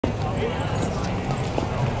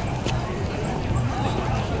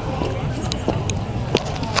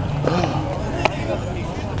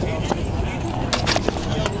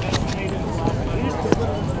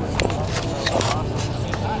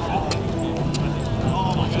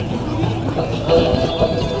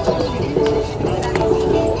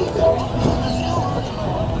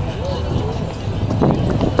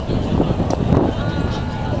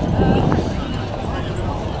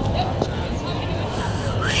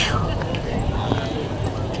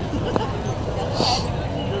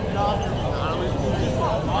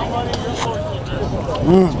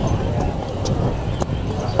Doesn't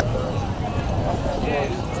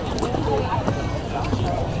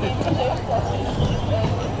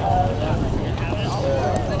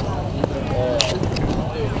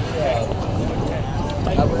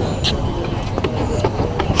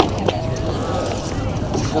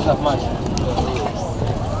have much.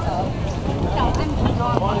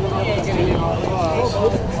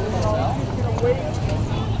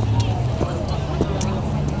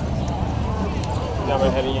 Never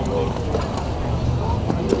had any English.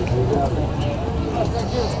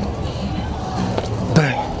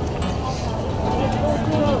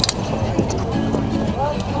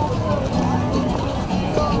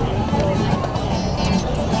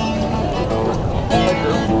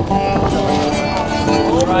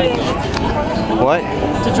 What?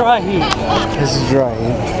 It's a dry heat. This is dry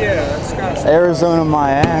heat. Yeah, that's kind of Arizona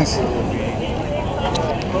my ass.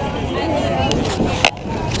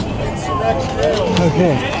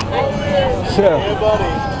 Okay. So,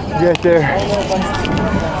 get there.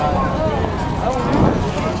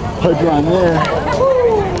 Put you on there.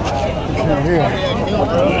 Come here.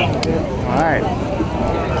 Alright.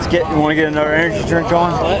 Let's get, you want to get another energy drink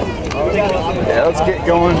going? Yeah, let's get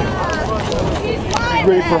going.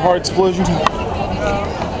 Ready for heart explosion?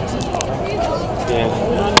 Yeah.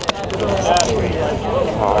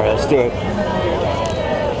 Alright, let's do it.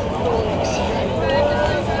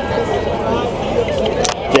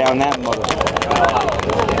 Down that mother.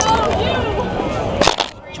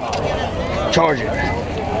 Charge it.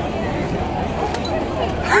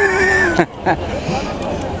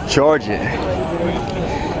 Charge it.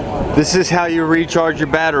 This is how you recharge your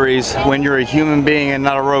batteries when you're a human being and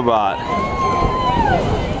not a robot.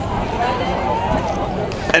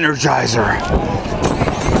 Energizer.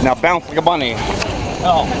 Now bounce like a bunny.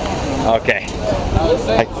 Oh. Okay.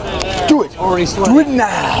 Hey, do it. Already sweating. Do it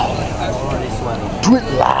now. Already sweating. Do it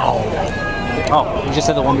loud. Oh, you just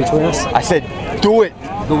said the one between us? I said do it.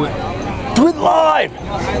 Do it. Do it live.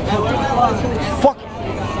 Fuck.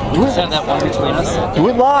 Do You it. said that one between us? Do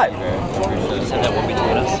it live. You said that one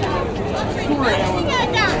between us?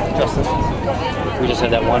 Justin? We just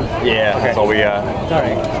had that one? Yeah, okay. that's all we got.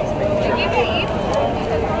 Alright.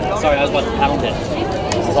 Sorry, I was about to pound it.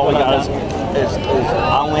 That's all we got. I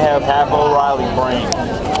only have half O'Reilly brain.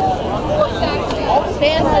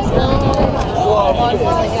 Sam has no one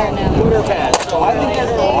here now.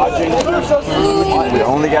 We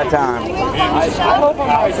only got time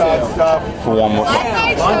for one more.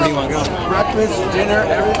 Where do you want to go? Breakfast, dinner,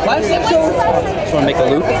 everything. Just want to make a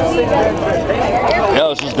loop? Yeah,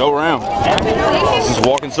 let's just go around. Let's just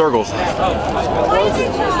walk in circles.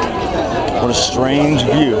 What a strange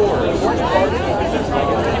view.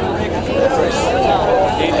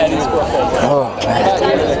 Oh, man.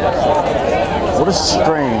 What a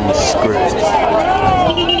strange script.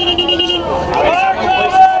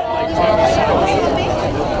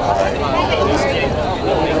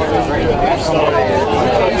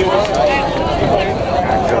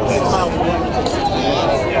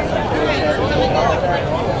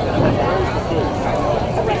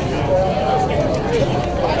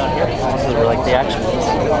 We're like the action ones.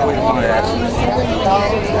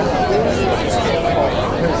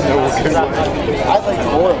 I like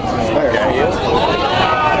the oil. Yeah, he is.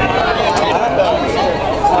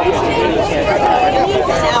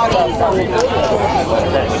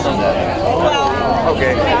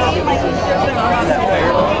 Okay.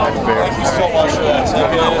 That's fair. Thank you so much for that.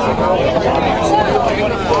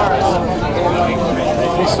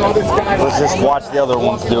 Let's just watch the other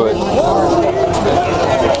ones do it.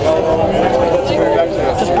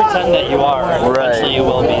 Just pretend that you are, and Right. eventually you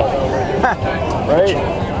will be. Right?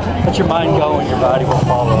 Let your mind go and your body will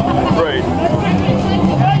follow. Right.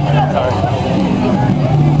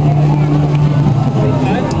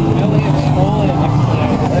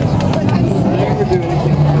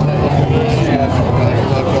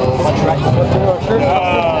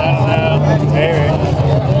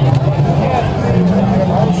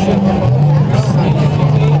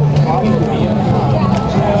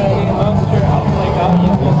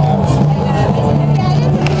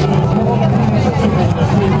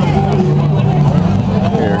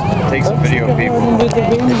 Here, take some video, people.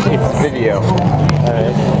 It's video.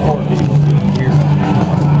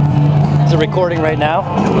 Is it recording right now?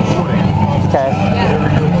 Okay.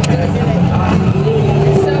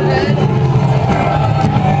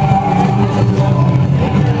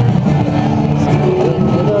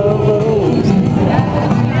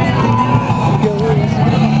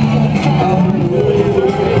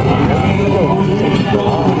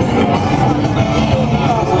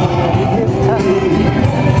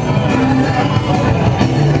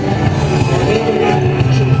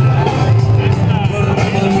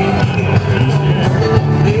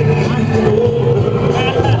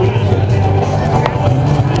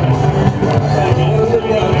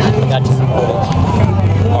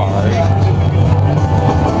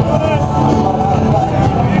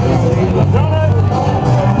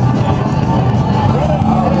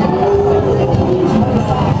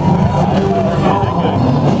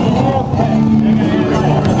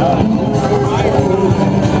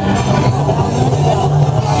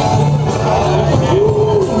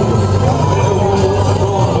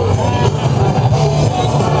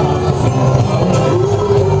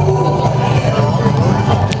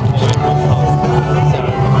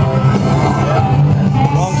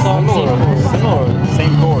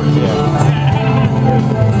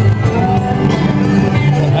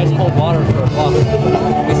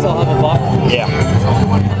 Yeah.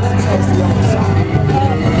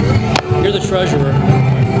 You're the treasurer.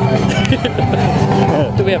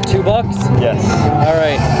 Do we have $2? Yes. All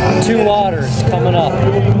right, 2 waters coming up.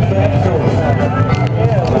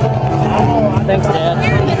 Thanks, Dad.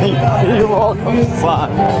 You're welcome.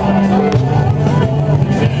 Fine.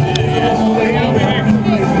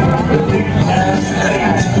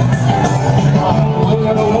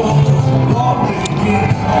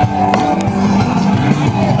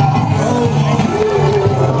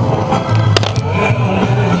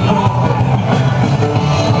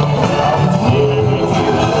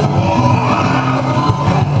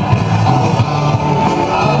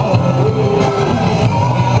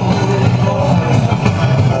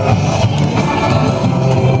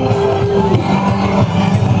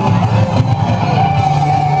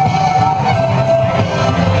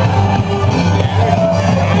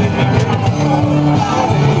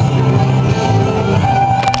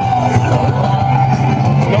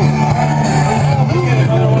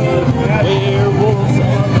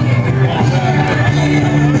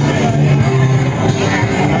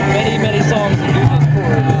 Many songs to do this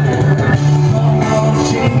for.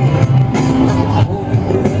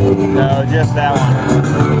 No, just that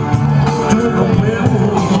one.